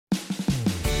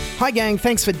Hi gang,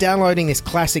 thanks for downloading this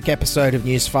classic episode of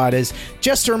Newsfighters.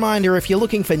 Just a reminder, if you're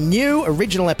looking for new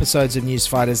original episodes of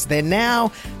Newsfighters, they're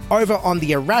now over on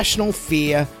the Irrational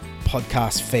Fear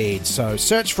podcast feed. So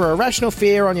search for Irrational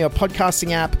Fear on your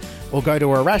podcasting app or go to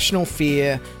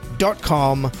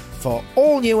irrationalfear.com for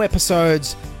all new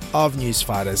episodes of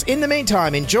Newsfighters. In the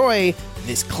meantime, enjoy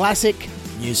this classic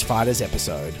Newsfighters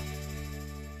episode.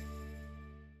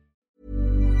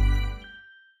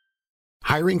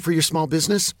 Hiring for your small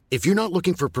business? If you're not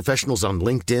looking for professionals on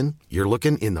LinkedIn, you're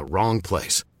looking in the wrong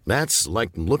place. That's like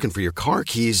looking for your car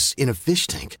keys in a fish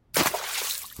tank.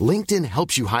 LinkedIn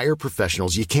helps you hire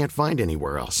professionals you can't find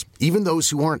anywhere else, even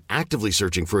those who aren't actively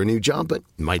searching for a new job but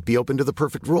might be open to the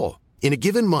perfect role. In a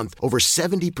given month, over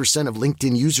 70% of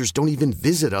LinkedIn users don't even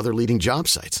visit other leading job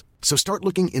sites. So start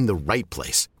looking in the right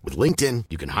place. With LinkedIn,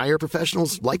 you can hire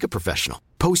professionals like a professional.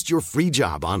 Post your free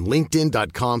job on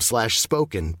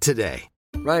linkedin.com/spoken today.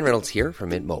 Ryan Reynolds here from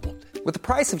Mint Mobile. With the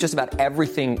price of just about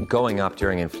everything going up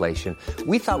during inflation,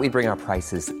 we thought we'd bring our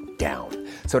prices down.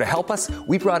 So to help us,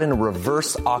 we brought in a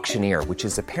reverse auctioneer, which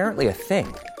is apparently a thing.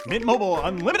 Mint Mobile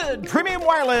Unlimited Premium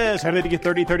Wireless. How to get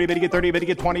 30, 30, bit to get 30, bit to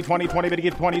get 20, 20, 20, bit to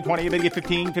get 20, 20, bit to get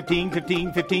 15, 15,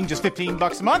 15, 15, just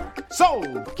 $15 a month?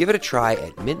 Sold! Give it a try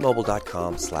at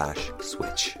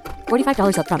mintmobile.com/switch.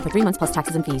 $45 up front for 3 months plus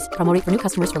taxes and fees. Promo rate for new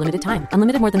customers for limited time.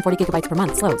 Unlimited more than 40 gigabytes per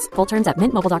month. Slows full terms at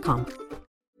mintmobile.com.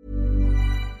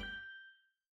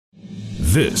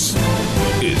 This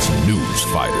is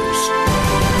Newsfighters,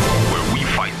 where we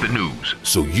fight the news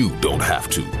so you don't have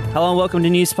to. Hello and welcome to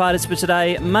Newsfighters for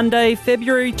today, Monday,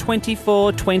 February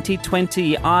 24,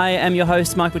 2020. I am your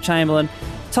host, Michael Chamberlain.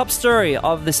 Top story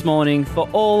of this morning for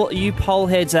all you poll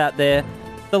heads out there.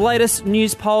 The latest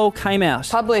news poll came out.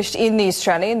 Published in The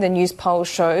Australian, the news poll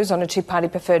shows on a two-party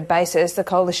preferred basis, the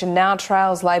coalition now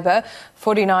trails Labor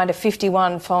 49 to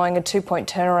 51 following a 2-point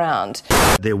turnaround.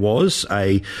 There was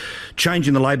a change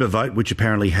in the Labor vote, which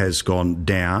apparently has gone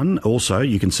down. Also,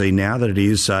 you can see now that it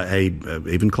is a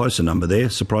even closer number there.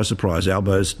 Surprise, surprise.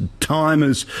 Albo's time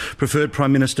as preferred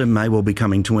Prime Minister may well be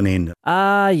coming to an end.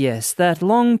 Ah, yes, that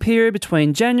long period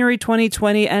between January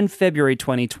 2020 and February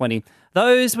 2020.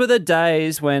 Those were the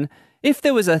days when, if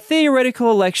there was a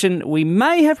theoretical election, we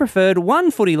may have preferred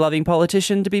one footy-loving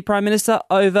politician to be Prime Minister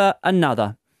over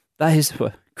another. Those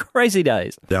were crazy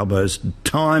days. Albo's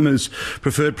time as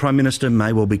preferred Prime Minister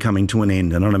may well be coming to an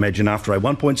end. And I'd imagine after a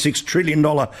 $1.6 trillion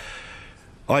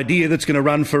idea that's going to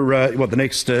run for, the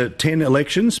next 10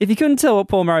 elections. If you couldn't tell what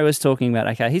Paul Murray was talking about,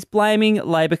 okay, he's blaming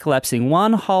Labor collapsing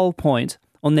one whole point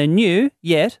on their new,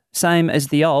 yet same as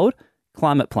the old,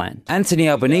 climate plan. Anthony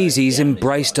Albanese's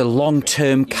embraced a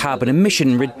long-term carbon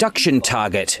emission reduction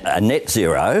target. A net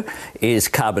zero is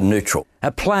carbon neutral. A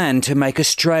plan to make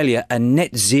Australia a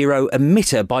net zero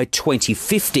emitter by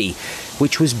 2050,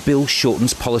 which was Bill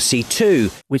Shorten's policy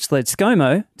too. Which led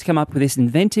ScoMo to come up with this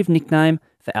inventive nickname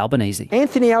for Albanese.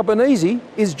 Anthony Albanese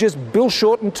is just Bill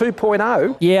Shorten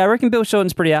 2.0. Yeah, I reckon Bill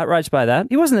Shorten's pretty outraged by that.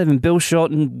 He wasn't even Bill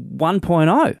Shorten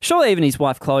 1.0. Surely even his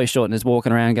wife Chloe Shorten is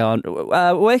walking around going,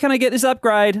 where can I get this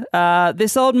upgrade?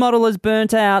 This old model is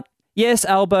burnt out. Yes,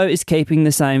 Albo is keeping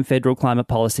the same federal climate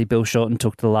policy Bill Shorten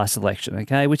took to the last election,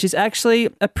 okay, which is actually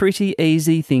a pretty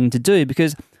easy thing to do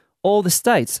because all the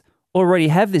states already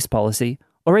have this policy,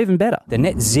 or even better. The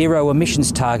net zero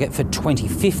emissions target for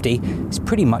 2050 is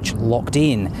pretty much locked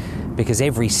in because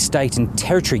every state and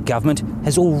territory government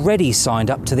has already signed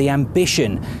up to the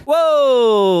ambition.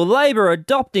 Whoa! Labor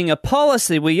adopting a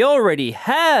policy we already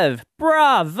have.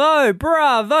 Bravo,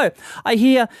 bravo. I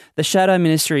hear the Shadow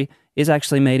Ministry is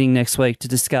actually meeting next week to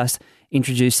discuss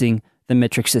introducing the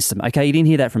metric system. Okay, you didn't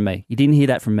hear that from me.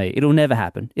 It'll never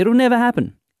happen.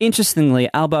 Interestingly,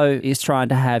 Albo is trying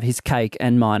to have his cake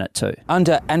and mine it too.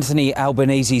 Under Anthony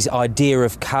Albanese's idea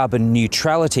of carbon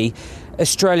neutrality,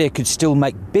 Australia could still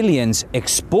make billions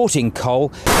exporting coal.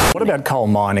 What about coal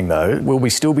mining, though? Will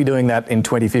we still be doing that in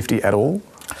 2050 at all?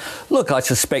 Look, I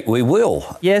suspect we will.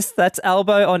 Yes, that's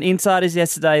Albo on Insiders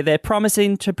yesterday. They're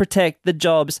promising to protect the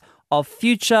jobs of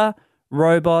future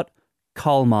robot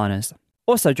coal miners.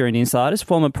 Also during Insiders,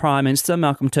 former Prime Minister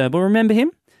Malcolm Turnbull, remember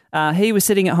him? He was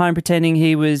sitting at home pretending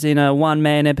he was in a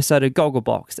one-man episode of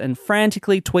Gogglebox and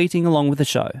frantically tweeting along with the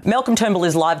show. Malcolm Turnbull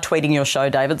is live tweeting your show,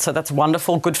 David, so that's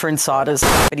wonderful, good for Insiders.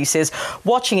 But he says,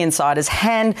 watching Insiders,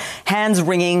 hands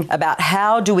ringing about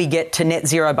how do we get to net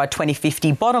zero by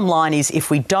 2050. Bottom line is if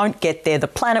we don't get there, the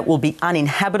planet will be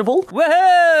uninhabitable.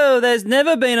 Whoa! There's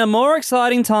never been a more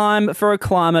exciting time for a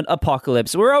climate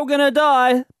apocalypse. We're all going to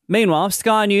die. Meanwhile,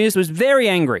 Sky News was very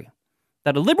angry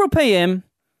that a Liberal PM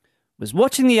was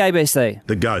watching the ABC.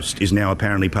 The ghost is now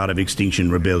apparently part of Extinction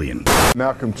Rebellion.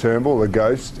 Malcolm Turnbull, the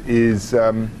ghost, is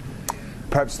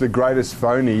perhaps the greatest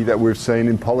phony that we've seen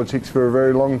in politics for a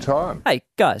very long time. Hey,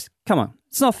 guys, come on.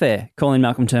 It's not fair calling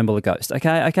Malcolm Turnbull a ghost,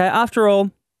 okay? Okay, after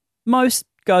all, most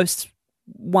ghosts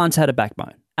once had a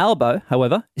backbone. Albo,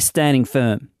 however, is standing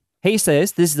firm. He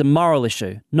says this is a moral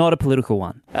issue, not a political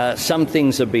one. Some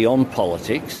things are beyond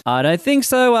politics. I don't think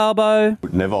so, Albo.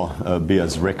 Would never be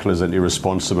as reckless and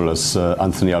irresponsible as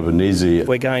Anthony Albanese.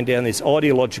 We're going down this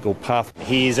ideological path.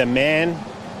 He is a man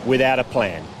without a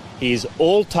plan. He is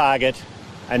all target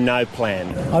and no plan.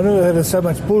 I've never heard so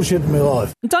much bullshit in my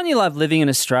life. Don't you love living in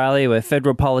Australia where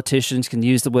federal politicians can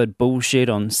use the word bullshit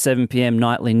on 7pm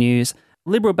nightly news?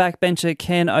 Liberal backbencher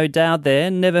Ken O'Dowd there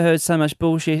never heard so much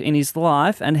bullshit in his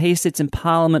life, and he sits in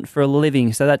Parliament for a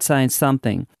living, so that's saying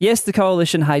something. Yes, the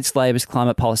Coalition hates Labor's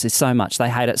climate policy so much. They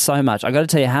hate it so much. I've got to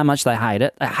tell you how much they hate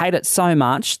it. They hate it so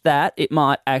much that it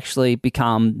might actually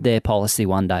become their policy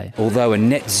one day. Although a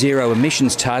net zero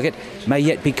emissions target may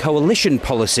yet be coalition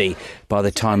policy by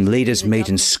the time leaders meet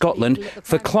in Scotland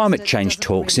for climate change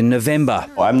talks in November.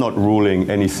 I'm not ruling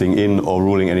anything in or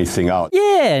ruling anything out.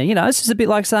 Yeah, it's just a bit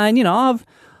like saying,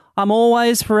 I'm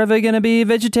always forever going to be a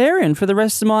vegetarian for the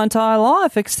rest of my entire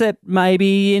life, except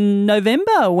maybe in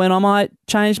November when I might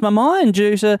change my mind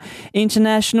due to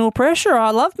international pressure.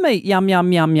 I love meat. Yum,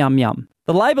 yum, yum, yum, yum.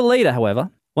 The Labor leader,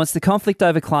 however, wants the conflict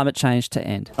over climate change to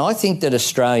end. I think that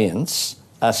Australians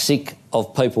are sick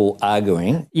of people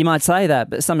arguing. You might say that,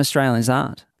 but some Australians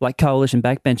aren't, like Coalition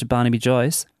backbencher Barnaby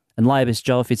Joyce and Labor's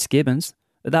Joel Fitzgibbons.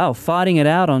 They were fighting it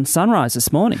out on Sunrise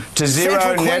this morning. To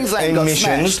zero net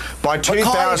emissions by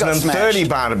 2030,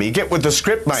 Barnaby. Get with the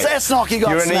script, mate. Cessnock, you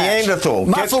got You're smashed. You're a Neanderthal.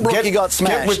 Musselbrook, you got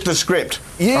smashed. Get with the script.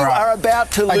 You are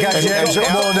about to lose.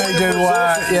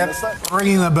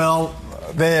 Ringing the bell.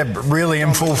 They're really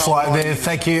in full flight there.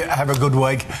 Thank you. Have a good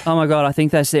week. Oh my God, I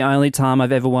think that's the only time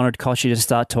I've ever wanted Koshy to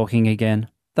start talking again.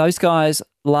 Those guys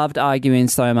loved arguing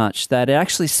so much that it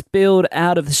actually spilled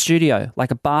out of the studio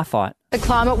like a bar fight. The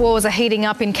climate wars are heating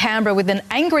up in Canberra with an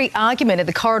angry argument in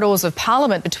the corridors of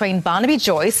Parliament between Barnaby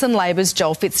Joyce and Labor's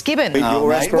Joel Fitzgibbon.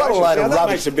 What a load of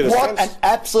rubbish. What an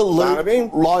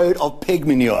absolute load of pig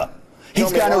manure.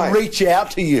 He's going to reach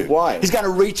out to you. Why? He's going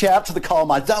to reach out to the coal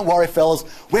mines. Don't worry, fellas.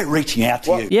 We're reaching out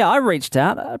to you. Yeah, I reached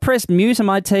out. I pressed mute on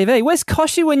my TV. Where's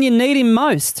Koshy when you need him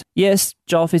most? Yes,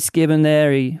 Joel Fitzgibbon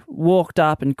there. He walked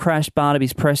up and crashed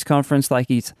Barnaby's press conference like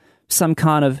he's some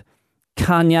kind of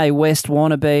Kanye West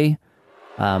wannabe.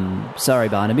 Sorry,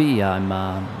 Barnaby. I'm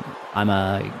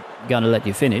going to let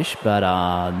you finish, but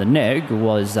the neg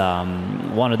was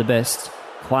one of the best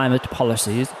climate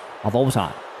policies of all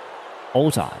time.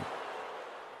 All time.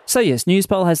 So yes,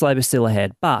 Newspoll has Labor still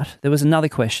ahead, but there was another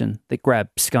question that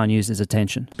grabbed Sky News'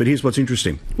 attention. But here's what's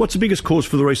interesting. What's the biggest cause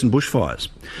for the recent bushfires?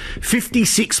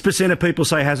 56% of people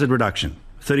say hazard reduction.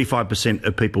 35%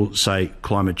 of people say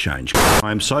climate change.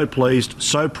 I am so pleased,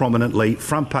 so prominently,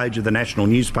 front page of the national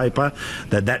newspaper,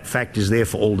 that fact is there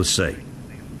for all to see.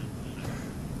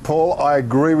 Paul, I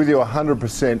agree with you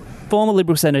 100%. Former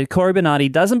Liberal Senator Cory Bernardi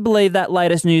doesn't believe that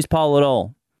latest news poll at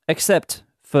all, except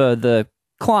for the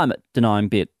climate denying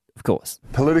bit, of course.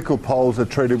 Political polls are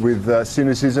treated with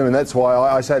cynicism, and that's why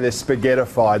I say they're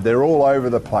spaghettified. They're all over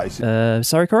the place.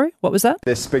 Sorry, Corey? What was that?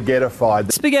 They're spaghettified.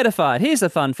 Spaghettified. Here's a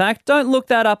fun fact. Don't look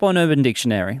that up on Urban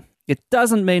Dictionary. It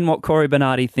doesn't mean what Cory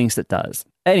Bernardi thinks it does.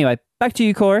 Anyway, back to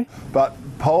you, Corey. But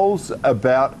polls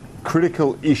about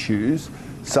critical issues,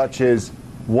 such as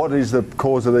what is the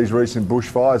cause of these recent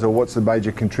bushfires or what's the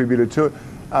major contributor to it,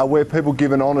 where people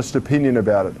give an honest opinion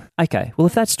about it. Okay, well,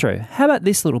 if that's true, how about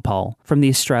this little poll from the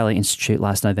Australia Institute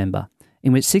last November,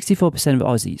 in which 64% of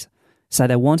Aussies say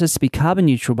they want us to be carbon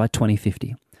neutral by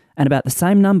 2050, and about the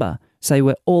same number say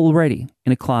we're already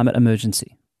in a climate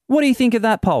emergency. What do you think of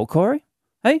that poll, Corey?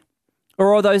 Hey?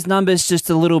 Or are those numbers just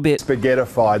a little bit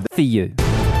spaghettified for you?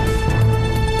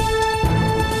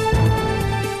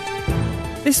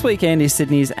 This weekend is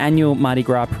Sydney's annual Mardi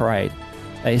Gras Parade,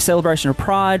 a celebration of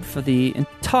pride for the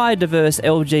entire diverse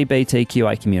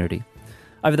LGBTQI community.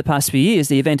 Over the past few years,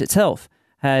 the event itself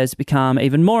has become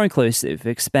even more inclusive,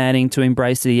 expanding to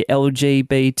embrace the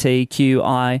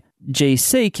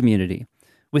LGBTQI-GC community,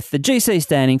 with the GC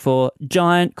standing for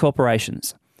Giant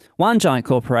Corporations. One giant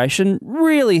corporation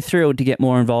really thrilled to get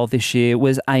more involved this year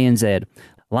was ANZ.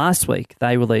 Last week,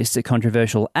 they released a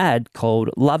controversial ad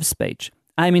called Love Speech,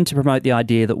 aiming to promote the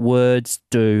idea that words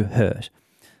do hurt,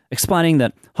 explaining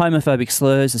that homophobic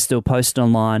slurs are still posted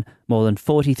online more than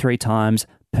 43 times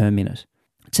per minute.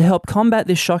 To help combat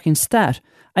this shocking stat,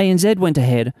 ANZ went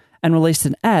ahead and released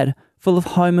an ad full of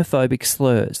homophobic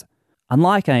slurs.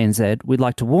 Unlike ANZ, we'd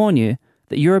like to warn you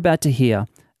that you're about to hear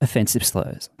offensive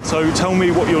slurs. So tell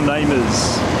me what your name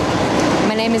is.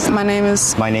 My name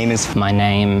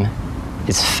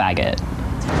is faggot.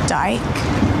 Dyke.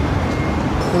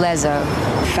 Lezo.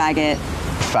 Faggot.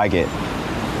 Faggot.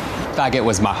 Faggot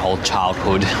was my whole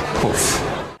childhood. Oof.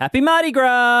 Happy Mardi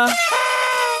Gras!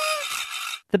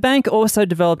 The bank also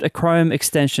developed a Chrome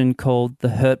extension called the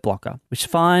Hurt Blocker, which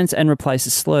finds and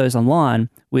replaces slurs online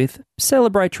with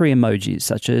celebratory emojis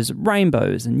such as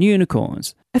rainbows and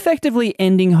unicorns, effectively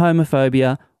ending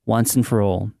homophobia once and for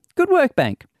all. Good work,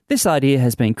 bank. This idea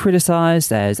has been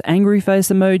criticised as angry face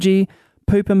emoji,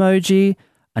 poop emoji,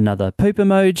 another poop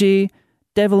emoji,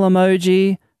 devil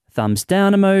emoji, thumbs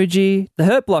down emoji. The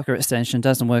Hurt Blocker extension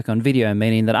doesn't work on video,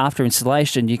 meaning that after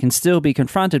installation you can still be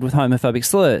confronted with homophobic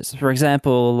slurs. For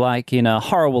example, like in a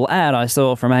horrible ad I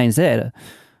saw from ANZ.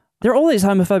 There are all these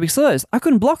homophobic slurs. I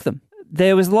couldn't block them.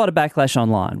 There was a lot of backlash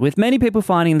online, with many people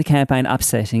finding the campaign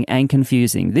upsetting and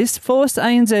confusing. This forced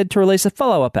ANZ to release a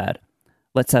follow-up ad.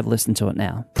 Let's have a listen to it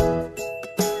now.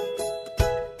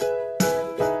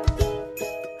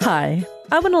 Hi,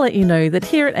 I want to let you know that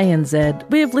here at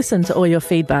ANZ, we have listened to all your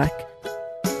feedback.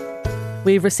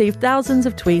 We've received thousands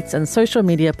of tweets and social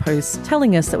media posts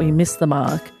telling us that we missed the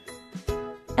mark.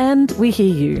 And we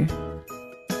hear you.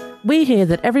 We hear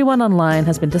that everyone online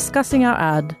has been discussing our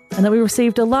ad and that we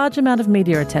received a large amount of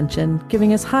media attention,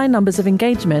 giving us high numbers of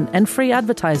engagement and free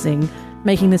advertising,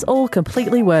 making this all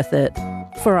completely worth it.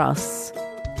 For us.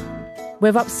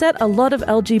 We've upset a lot of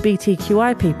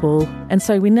LGBTQI people, and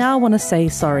so we now want to say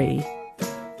sorry.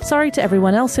 Sorry to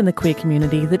everyone else in the queer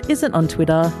community that isn't on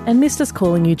Twitter and missed us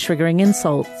calling you triggering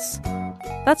insults.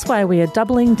 That's why we are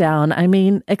doubling down,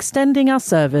 extending our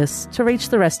service to reach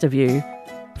the rest of you.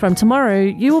 From tomorrow,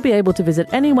 you will be able to visit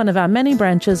any one of our many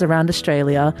branches around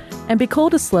Australia and be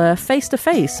called a slur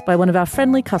face-to-face by one of our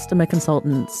friendly customer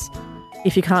consultants.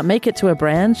 If you can't make it to a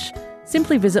branch,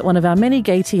 simply visit one of our many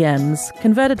gay TMs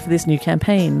converted for this new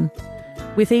campaign.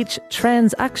 With each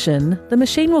transaction, the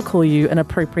machine will call you an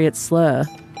appropriate slur.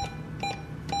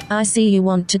 I see you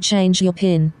want to change your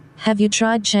PIN. Have you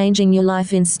tried changing your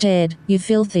life instead, you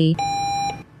filthy?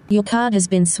 Your card has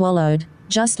been swallowed,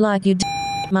 just like you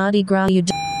Mardi Gras you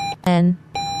and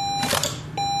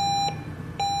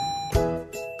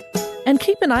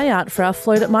keep an eye out for our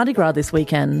float at Mardi Gras this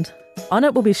weekend. On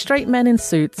it will be straight men in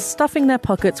suits stuffing their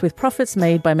pockets with profits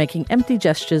made by making empty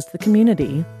gestures to the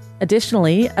community.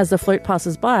 Additionally, as the float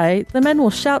passes by, the men will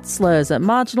shout slurs at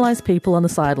marginalised people on the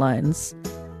sidelines.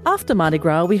 After Mardi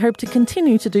Gras, we hope to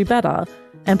continue to do better.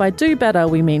 And by do better,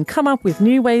 we mean come up with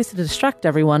new ways to distract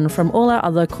everyone from all our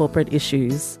other corporate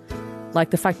issues.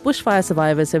 Like the fact bushfire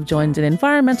survivors have joined an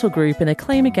environmental group in a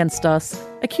claim against us,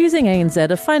 accusing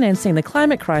ANZ of financing the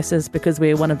climate crisis because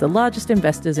we are one of the largest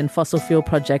investors in fossil fuel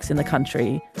projects in the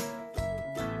country.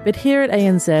 But here at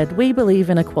ANZ, we believe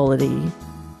in equality.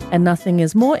 And nothing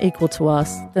is more equal to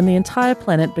us than the entire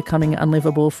planet becoming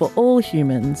unlivable for all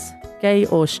humans, gay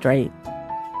or straight.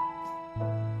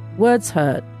 Words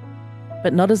hurt,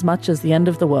 but not as much as the end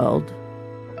of the world.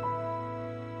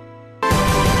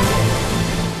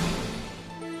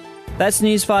 That's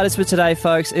Newsfighters for today,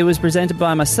 folks. It was presented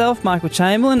by myself, Michael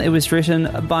Chamberlain. It was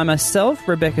written by myself,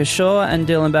 Rebecca Shaw, and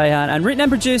Dylan Behan. And written and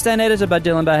produced and edited by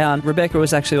Dylan Behan. Rebecca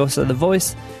was actually also the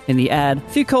voice in the ad. A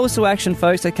few calls to action,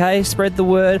 folks, okay? Spread the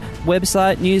word.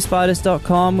 Website,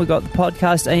 newsfighters.com. We've got the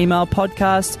podcast email,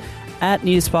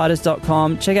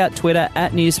 podcast@newsfighters.com. Check out Twitter,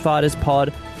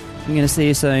 @newsfighterspod. I'm going to see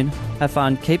you soon. Have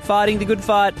fun. Keep fighting the good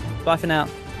fight. Bye for now.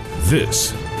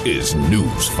 This is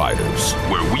News Fighters,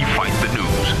 where we fight the news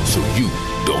so you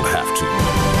don't have to.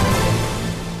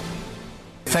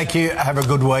 Thank you. Have a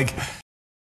good week.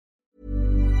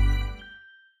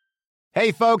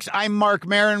 Hey, folks, I'm Mark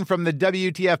Maron from the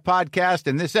WTF Podcast,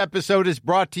 and this episode is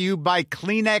brought to you by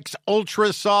Kleenex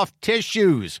Ultra Soft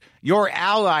Tissues, your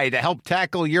ally to help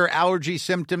tackle your allergy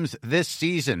symptoms this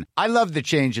season. I love the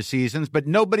change of seasons, but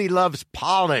nobody loves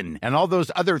pollen and all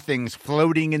those other things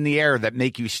floating in the air that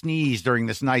make you sneeze during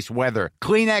this nice weather.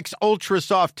 Kleenex Ultra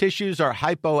Soft Tissues are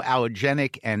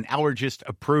hypoallergenic and allergist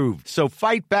approved, so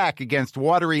fight back against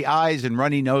watery eyes and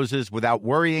runny noses without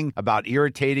worrying about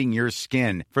irritating your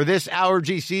skin. For this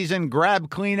allergy season, grab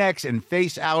Kleenex and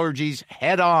face allergies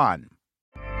head on.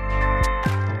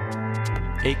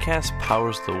 Acast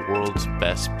powers the world's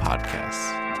best podcasts.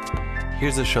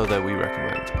 Here's a show that we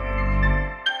recommend.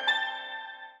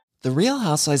 The Real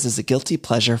Housewives is a guilty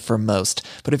pleasure for most,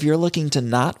 but if you're looking to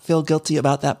not feel guilty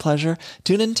about that pleasure,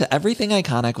 tune in to Everything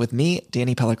Iconic with me,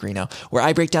 Danny Pellegrino, where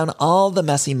I break down all the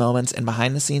messy moments and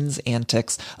behind-the-scenes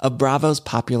antics of Bravo's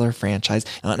popular franchise.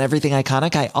 And on Everything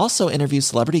Iconic, I also interview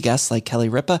celebrity guests like Kelly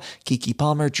Ripa, Keke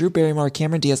Palmer, Drew Barrymore,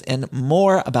 Cameron Diaz, and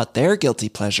more about their guilty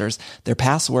pleasures, their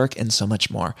past work, and so much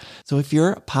more. So if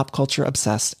you're pop culture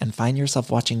obsessed and find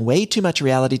yourself watching way too much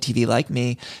reality TV like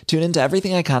me, tune in to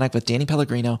Everything Iconic with Danny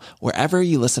Pellegrino, wherever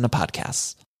you listen to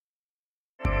podcasts.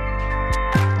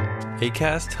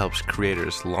 Acast helps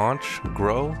creators launch,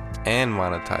 grow, and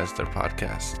monetize their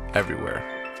podcasts everywhere.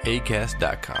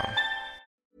 Acast.com.